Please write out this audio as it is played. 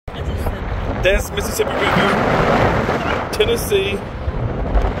That's Mississippi River, Tennessee,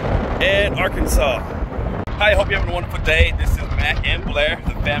 and Arkansas. Hi, I hope you're having a wonderful day. This is Mac and Blair,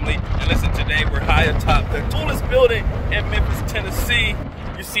 the family. And listen, today we're high atop the tallest building in Memphis, Tennessee.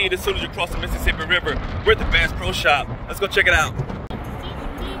 You see it as soon as you cross the Mississippi River. We're at the Bass Pro Shop. Let's go check it out.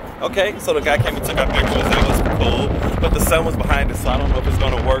 Okay, so the guy came and took our pictures. That was cool. But the sun was behind us, so I don't know if it's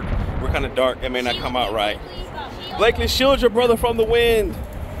gonna work. We're kind of dark. It may not come out right. Blakely, shield your brother from the wind.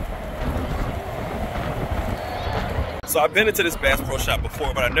 So I've been into this Bass Pro Shop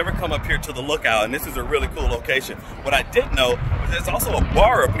before, but I've never come up here to the Lookout, and this is a really cool location. What I didn't know was there's also a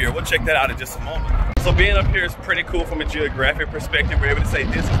bar up here. We'll check that out in just a moment. So being up here is pretty cool from a geographic perspective. We're able to say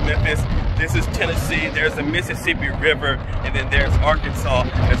this is Memphis, this is Tennessee, there's the Mississippi River, and then there's Arkansas.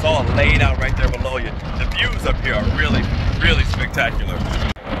 It's all laid out right there below you. The views up here are really, really spectacular.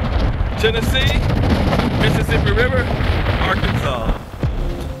 Tennessee, Mississippi River, Arkansas.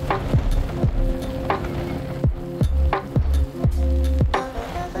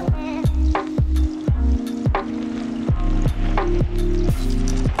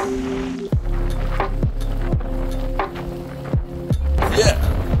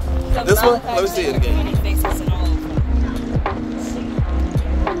 This one? Let me see it again.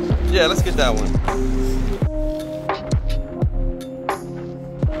 Yeah, let's get that one.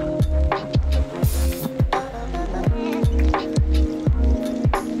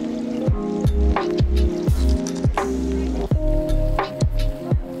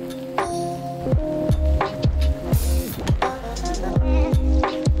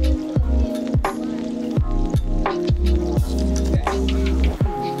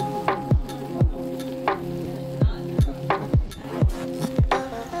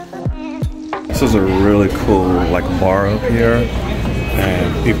 This is a really cool like bar up here,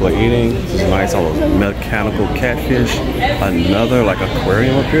 and people are eating. This is nice, all those mechanical catfish. Another like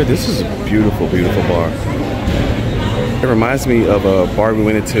aquarium up here. This is a beautiful, beautiful bar. It reminds me of a bar we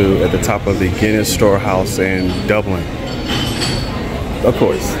went into at the top of the Guinness Storehouse in Dublin. Of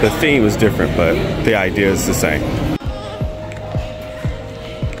course, the theme is different, but the idea is the same.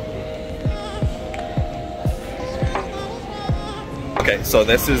 Okay, so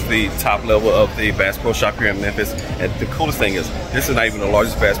this is the top level of the Bass Pro Shop here in Memphis. And the coolest thing is, this is not even the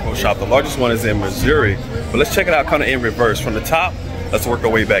largest Bass Pro Shop. The largest one is in Missouri. But let's check it out kind of in reverse. From the top, let's work our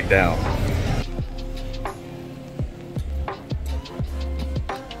way back down.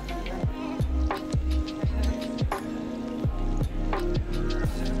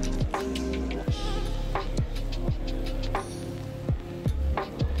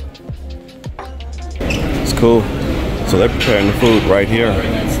 It's cool. So they're preparing the food right here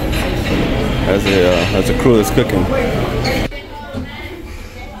as a crew that's cooking.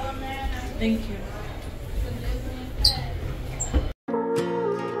 Thank you.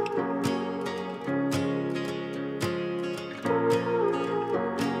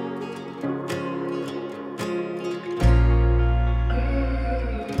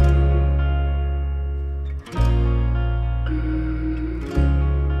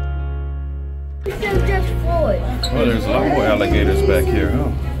 Oh, there's a lot more alligators back here, huh?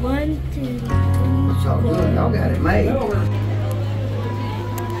 1, 2, 3, 4. Y'all got it made.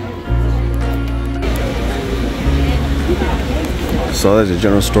 So there's a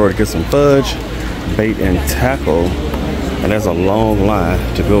general store to get some fudge, bait, and tackle. And there's a long line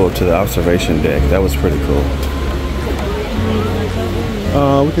to go up to the observation deck. That was pretty cool.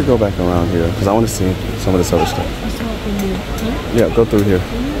 We could go back around here because I want to see some of this other stuff. Yeah, go through here.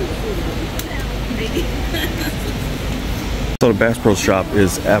 So the Bass Pro Shop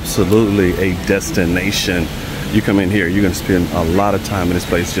is absolutely a destination. You come in here, you're gonna spend a lot of time in this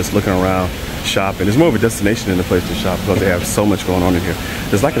place just looking around, shopping. It's more of a destination than a place to shop because they have so much going on in here.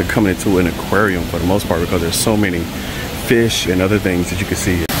 It's like coming into an aquarium for the most part because there's so many fish and other things that you can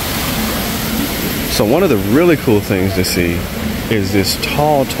see here. So one of the really cool things to see is this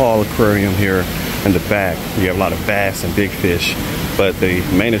tall aquarium here in the back. You have a lot of bass and big fish. But the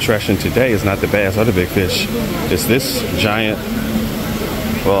main attraction today is not the bass or the big fish. It's this giant,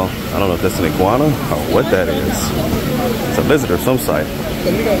 well, I don't know if that's an iguana or what that is. It's a lizard of some sort.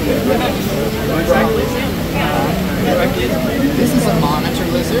 This is a monitor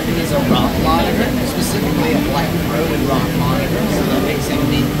lizard. He's a rock monitor, specifically a black-throated rock monitor. So that makes him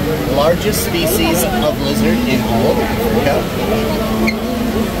the largest species of lizard in all of Africa.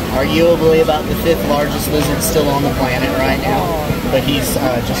 Arguably about the 5th largest lizard still on the planet right now. But he's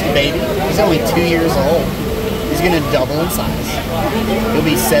just a baby. He's only 2 years old. He's going to double in size. He'll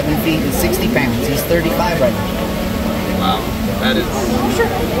be 7 feet and 60 pounds. He's 35 right now. Wow, that is...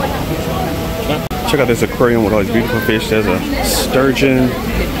 Check out this aquarium with all these beautiful fish. There's a sturgeon,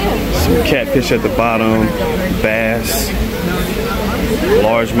 Some catfish at the bottom, bass,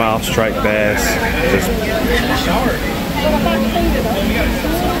 largemouth striped bass.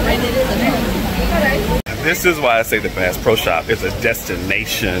 This is why I say the Bass Pro Shop is a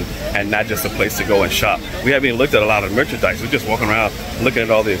destination and not just a place to go and shop. We haven't even looked at a lot of merchandise. We're just walking around looking at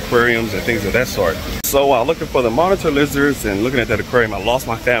all the aquariums and things of that sort. So while looking for the monitor lizards and looking at that aquarium, I lost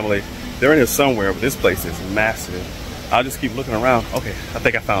my family. They're in here somewhere, but this place is massive. I'll just keep looking around. Okay, I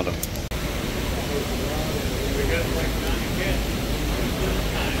think I found them.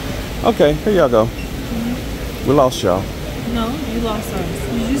 Okay, here y'all go. We lost y'all. No, you lost us.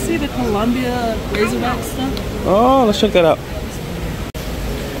 Did you see the Columbia Razorback stuff? Oh, let's check that out.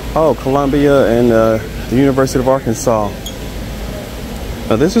 Oh, Columbia and the University of Arkansas.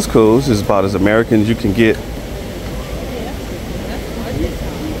 Now this is cool. This is about as American as you can get.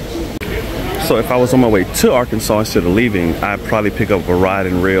 So if I was on my way to Arkansas instead of leaving, I'd probably pick up a ride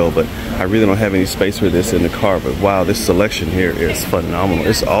and reel, but I really don't have any space for this in the car. But wow, this selection here is phenomenal.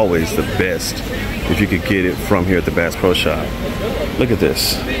 It's always the best if you could get it from here at the Bass Pro Shop. Look at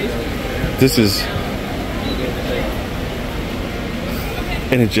this. This is,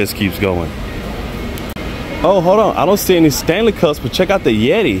 and it just keeps going. Oh, hold on. I don't see any Stanley Cups, but check out the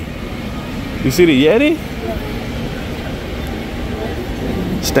Yeti. You see the Yeti?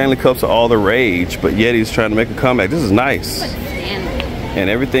 Stanley Cups are all the rage, but Yeti's trying to make a comeback. This is nice. And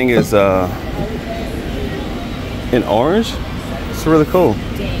everything is in orange. It's really cool.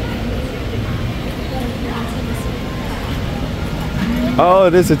 Oh,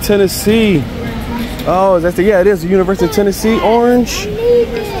 it is a Tennessee. Oh, that's the, yeah, it is the University of Tennessee orange.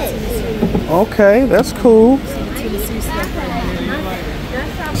 Okay, that's cool.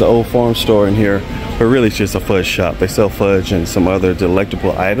 There's an old farm store in here, but really it's just a fudge shop. They sell fudge and some other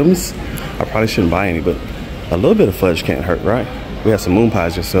delectable items. I probably shouldn't buy any, but a little bit of fudge can't hurt, right? We had some moon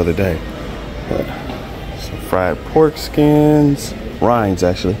pies just the other day. Some fried pork skins, rinds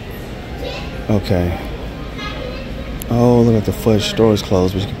actually. Okay. Oh, look at the fudge store is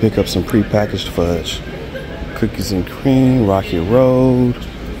closed, but you can pick up some prepackaged fudge. Cookies and cream, Rocky Road,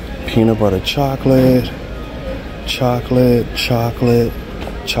 peanut butter chocolate, chocolate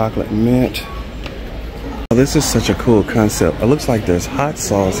mint. Oh, this is such a cool concept. It looks like there's hot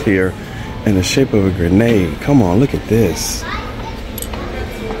sauce here in the shape of a grenade. Come on, look at this.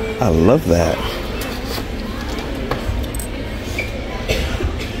 I love that.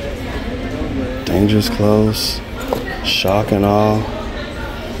 Dangerous close. Shock and awe.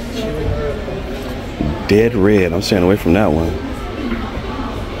 Dead red. I'm staying away from that one.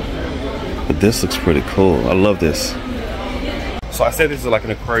 But this looks pretty cool. I love this. So I said this is like an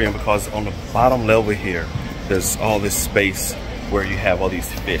aquarium because on the bottom level here, there's all this space where you have all these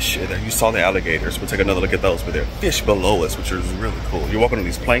fish. You saw the alligators. We'll take another look at those, but there are fish below us, which is really cool. You're walking on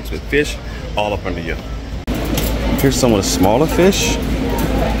these planks with fish all up under you. Here's some of the smaller fish.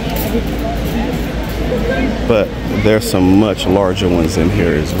 But there's some much larger ones in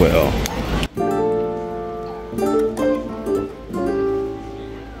here as well.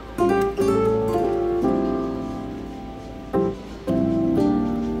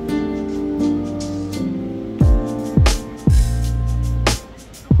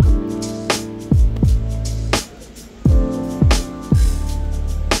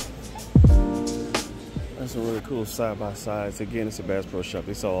 That's some really cool side-by-sides. Again, it's a Bass Pro Shop.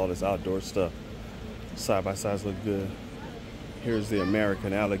 They sell all this outdoor stuff. Side-by-sides look good. Here's the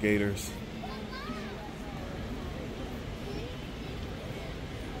American alligators.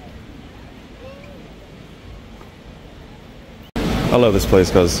 I love this place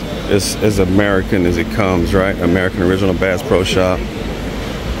because it's as American as it comes, right? American original Bass Pro Shop.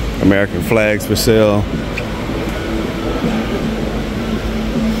 American flags for sale.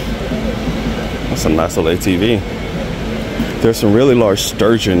 That's a nice little ATV. There's some really large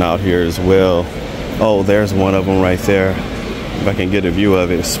sturgeon out here as well. Oh, there's one of them right there. If I can get a view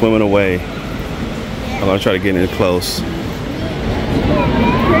of it, it's swimming away. I'm gonna try to get in close.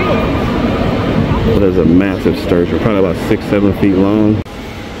 Well, there's a massive sturgeon, probably about 6-7 feet long.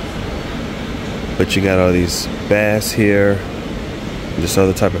 But you got all these bass here, and just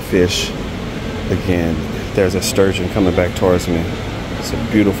other type of fish. Again, there's a sturgeon coming back towards me. It's a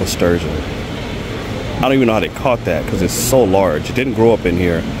beautiful sturgeon. I don't even know how they caught that because it's so large. It didn't grow up in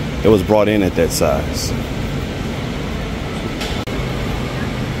here. It was brought in at that size.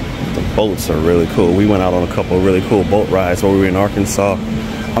 The boats are really cool. We went out on a couple of really cool boat rides while we were in Arkansas.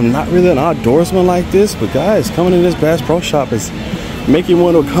 I'm not really an outdoorsman like this, but guys, coming in this Bass Pro Shop is making you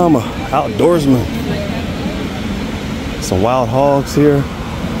want to become an outdoorsman. Some wild hogs here.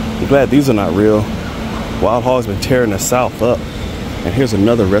 I'm glad these are not real. Wild hogs been tearing the South up. And here's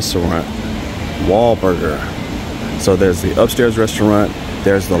another restaurant, Wahlburger. So there's the upstairs restaurant.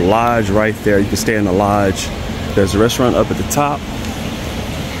 There's the lodge right there. You can stay in the lodge. There's a restaurant up at the top.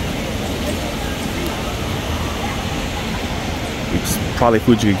 It's probably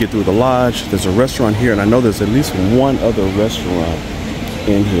food you can get through the lodge. There's a restaurant here, and I know there's at least one other restaurant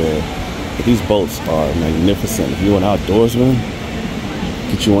in here. But these boats are magnificent. If you're an outdoorsman,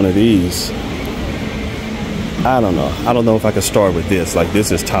 get you one of these. I don't know. I don't know if I could start with this. Like,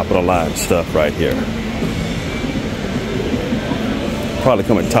 this is top of the line stuff right here. Probably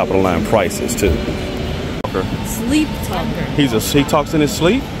come at top of the line prices too. Sleep talker. He talks in his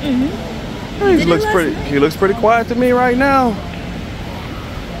sleep? Mm-hmm. He looks pretty quiet to me right now.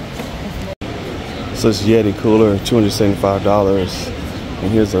 So this Yeti cooler, $275.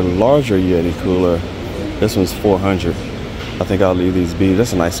 And here's a larger Yeti cooler. This one's $400. I think I'll leave these be.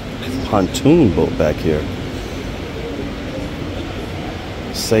 That's a nice pontoon boat back here.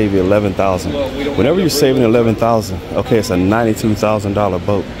 Save you $11,000. Whenever you're saving $11,000, okay, it's a $92,000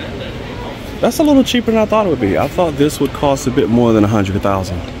 boat. That's a little cheaper than I thought it would be. I thought this would cost a bit more than $100,000.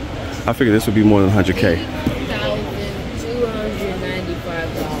 I figured this would be more than $100K.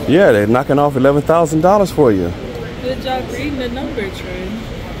 $295. Yeah, they're knocking off $11,000 for you. Good job reading the number, Trey.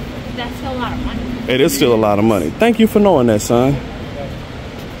 That's still a lot of money. It is still a lot of money. Thank you for knowing that, son.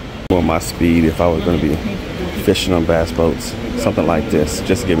 More my speed if I was going to be fishing on bass boats. Something like this,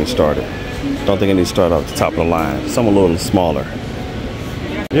 just to get me started. Don't think I need to start off the top of the line. Some a little smaller.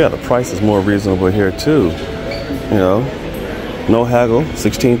 Yeah, the price is more reasonable here too. You know, no haggle,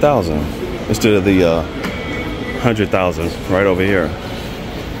 $16,000 instead of the $100,000 right over here.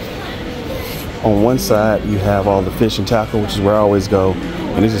 On one side, you have all the fishing tackle, which is where I always go,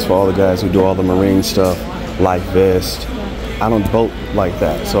 and this is for all the guys who do all the marine stuff, life vest. I don't boat like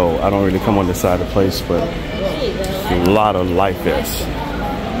that, so I don't really come on this side of the place, but a lot of life vests.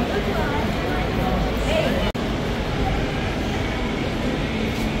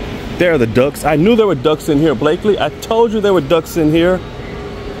 There are the ducks. I knew there were ducks in here, Blakely. I told you there were ducks in here.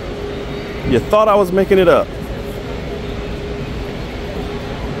 You thought I was making it up.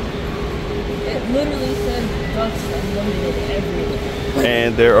 It literally says ducks unlimited everywhere.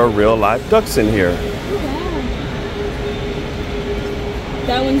 And there are real live ducks in here.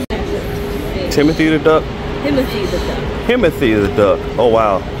 That one's Timothy the duck. Timothy the duck. Timothy the duck. Oh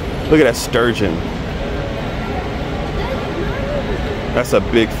wow. Look at that sturgeon. That's a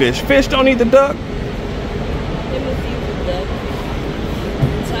big fish. Fish don't eat the duck. Timothy the duck.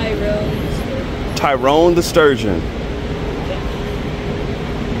 Tyrone. Tyrone the sturgeon.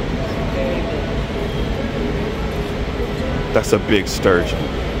 That's a big sturgeon.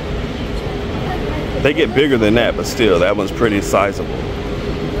 They get bigger than that, but still, that one's pretty sizable.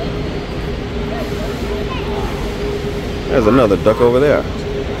 There's another duck over there.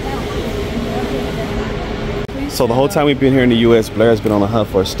 So the whole time we've been here in the U.S., Blair's been on the hunt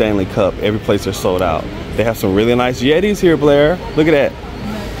for a Stanley Cup. Every place they're sold out. They have some really nice Yetis here, Blair. Look at that.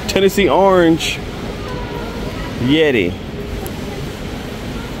 Tennessee orange Yeti.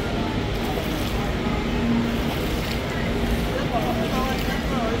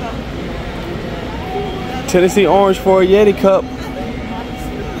 Tennessee orange for a Yeti cup.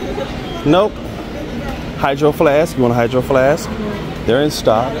 Nope. Hydro flask. You want a hydro flask? They're in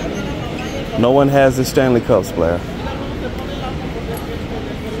stock. No one has the Stanley Cups, Blair.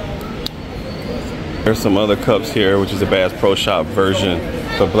 There's some other cups here, which is a Bass Pro Shop version.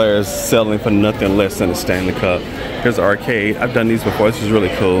 But Blair is selling for nothing less than a Stanley Cup. Here's the arcade. I've done these before. This is really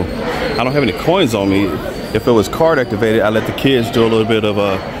cool. I don't have any coins on me. If it was card activated, I let the kids do a little bit of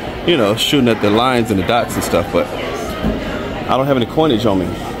you know, shooting at the lines and the dots and stuff. But I don't have any coinage on me.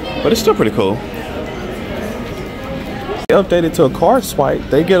 But it's still pretty cool. They updated to a card swipe.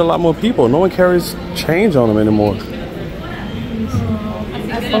 They get a lot more people. No one carries change on them anymore.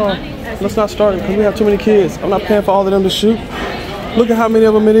 Oh, let's not start because we have too many kids. I'm not paying for all of them to shoot. Look at how many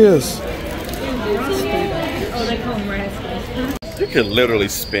of them it is. You can literally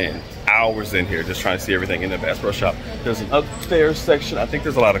spend hours in here just trying to see everything in the Bass Pro Shop. There's an upstairs section. I think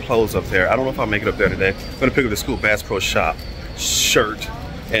there's a lot of clothes up there. I don't know if I'll make it up there today. I'm gonna pick up the school Bass Pro Shop shirt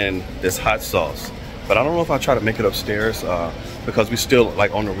and this hot sauce. But I don't know if I'll try to make it upstairs because we still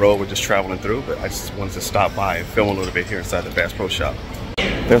like on the road. We're just traveling through, but I just wanted to stop by and film a little bit here inside the Bass Pro Shop.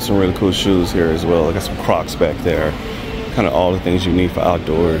 There's some really cool shoes here as well. I got some Crocs back there. Kind of all the things you need for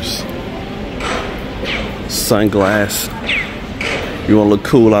outdoors. Sunglass. You want to look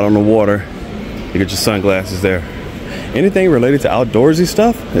cool out on the water, you get your sunglasses there. Anything related to outdoorsy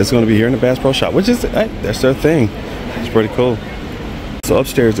stuff is going to be here in the Bass Pro Shop, which is, hey, that's their thing. It's pretty cool. So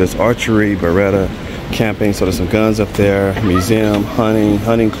upstairs there's archery, Beretta, camping. So there's some guns up there, museum,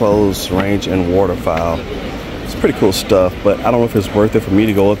 hunting clothes, range, and waterfowl. It's pretty cool stuff, but I don't know if it's worth it for me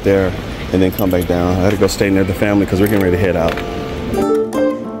to go up there and then come back down. I had to go stay near the family because we're getting ready to head out.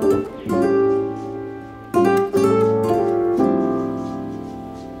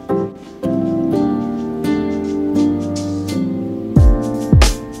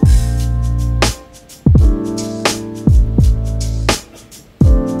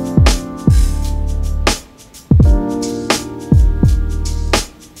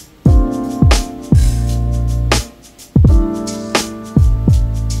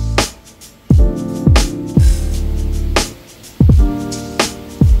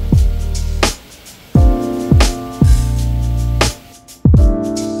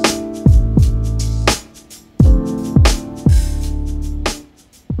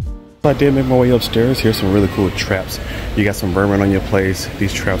 I did make my way upstairs. Here's some really cool traps. You got some vermin on your place.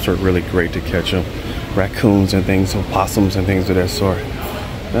 These traps are really great to catch them. Raccoons and things, opossums and things of that sort.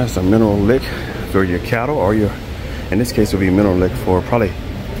 That's a mineral lick for your cattle, or your, in this case, it would be mineral lick for probably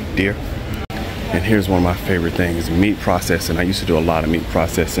deer. And here's one of my favorite things, meat processing. I used to do a lot of meat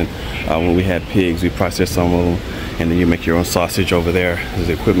processing. When we had pigs, we processed some of them, and then you make your own sausage over there. There's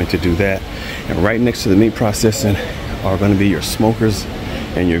equipment to do that. And right next to the meat processing are going to be your smokers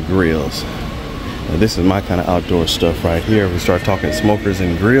and your grills. Now, this is my kind of outdoor stuff right here. We start talking smokers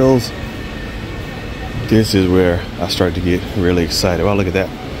and grills. This is where I start to get really excited. Well, look at that.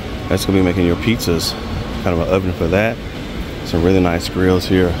 That's gonna be making your pizzas. Kind of an oven for that. Some really nice grills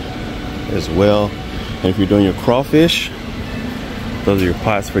here as well. And if you're doing your crawfish, those are your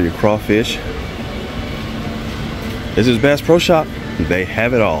pots for your crawfish. This is Bass Pro Shop. They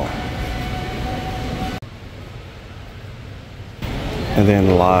have it all. And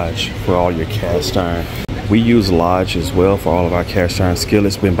then Lodge for all your cast iron. We use Lodge as well for all of our cast iron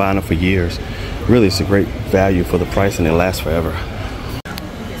skillets. Been buying them for years. Really, it's a great value for the price, and it lasts forever.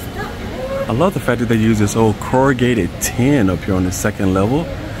 I love the fact that they use this old corrugated tin up here on the second level.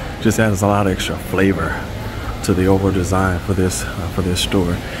 Just adds a lot of extra flavor to the overall design for this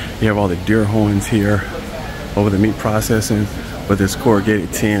store. You have all the deer horns here over the meat processing, but this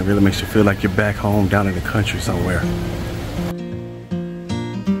corrugated tin really makes you feel like you're back home down in the country somewhere.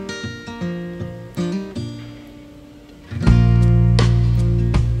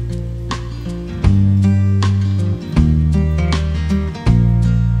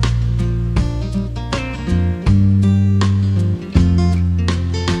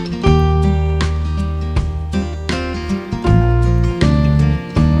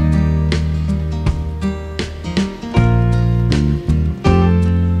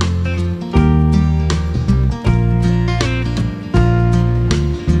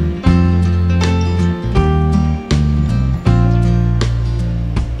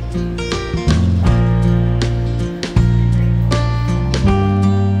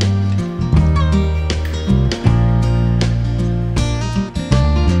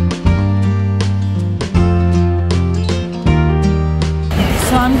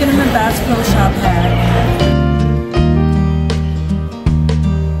 So I'm getting my Bass Pro Shop hat.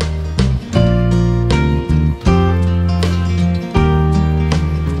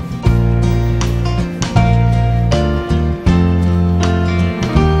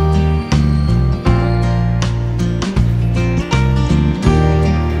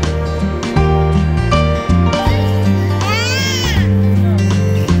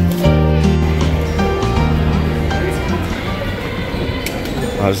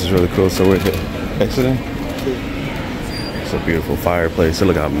 Oh, this is really cool. So we're exiting. It's a beautiful fireplace.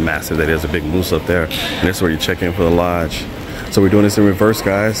 Look how massive that is. A big moose up there. And this is where you check in for the lodge. So we're doing this in reverse,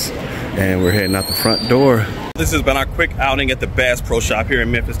 guys. And we're heading out the front door. This has been our quick outing at the Bass Pro Shop here in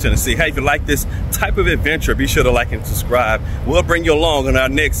Memphis, Tennessee. Hey, if you like this type of adventure, be sure to like and subscribe. We'll bring you along on our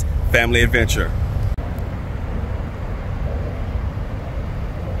next family adventure.